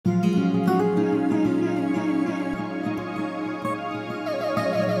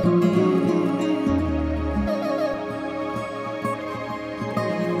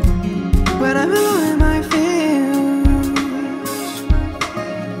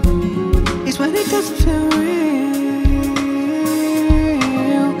when it doesn't feel real.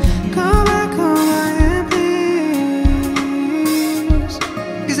 Come back and please,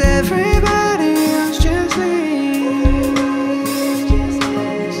 'cause everybody else just leaves.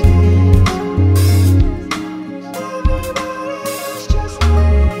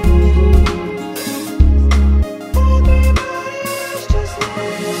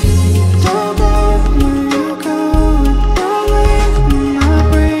 Don't go where you're going, don't leave when I'm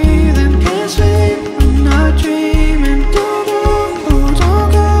breathing. Can't sleep, I'm not dreaming. Don't go,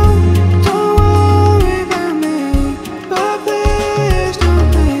 don't worry about me. But please don't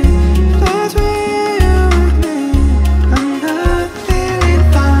leave, 'cause when you're with me, I'm not feeling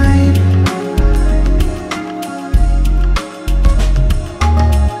fine.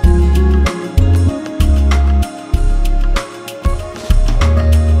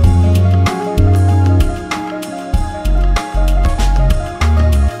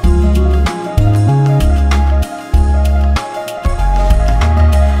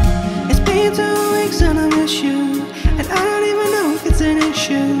 It's been 2 weeks and I miss you, and I don't even know if it's an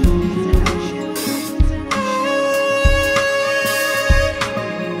issue.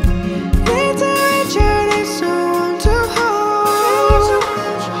 Need to reach out, need someone to hold,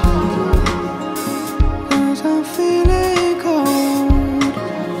 'cause I'm feeling cold.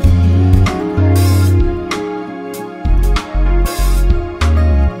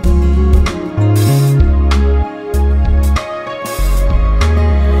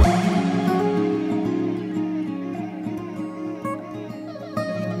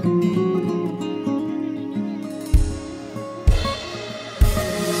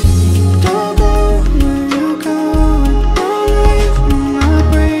 Don't go where you're going, don't leave when I'm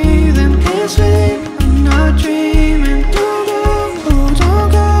breathing. Can't sleep, I'm not dreaming. Don't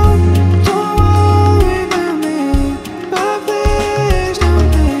go, don't worry about me. But please don't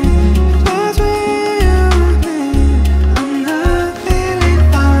leave, 'cause when you're with me, I'm not feeling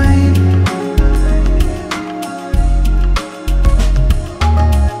fine.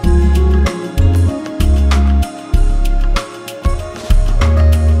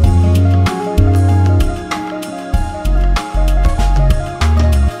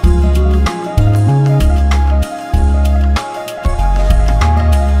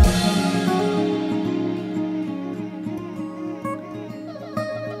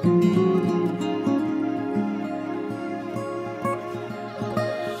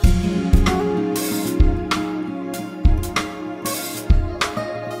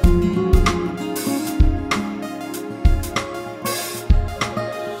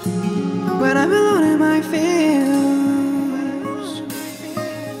 When I'm alone in my feels,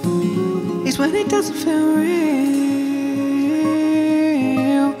 it's when it doesn't feel real.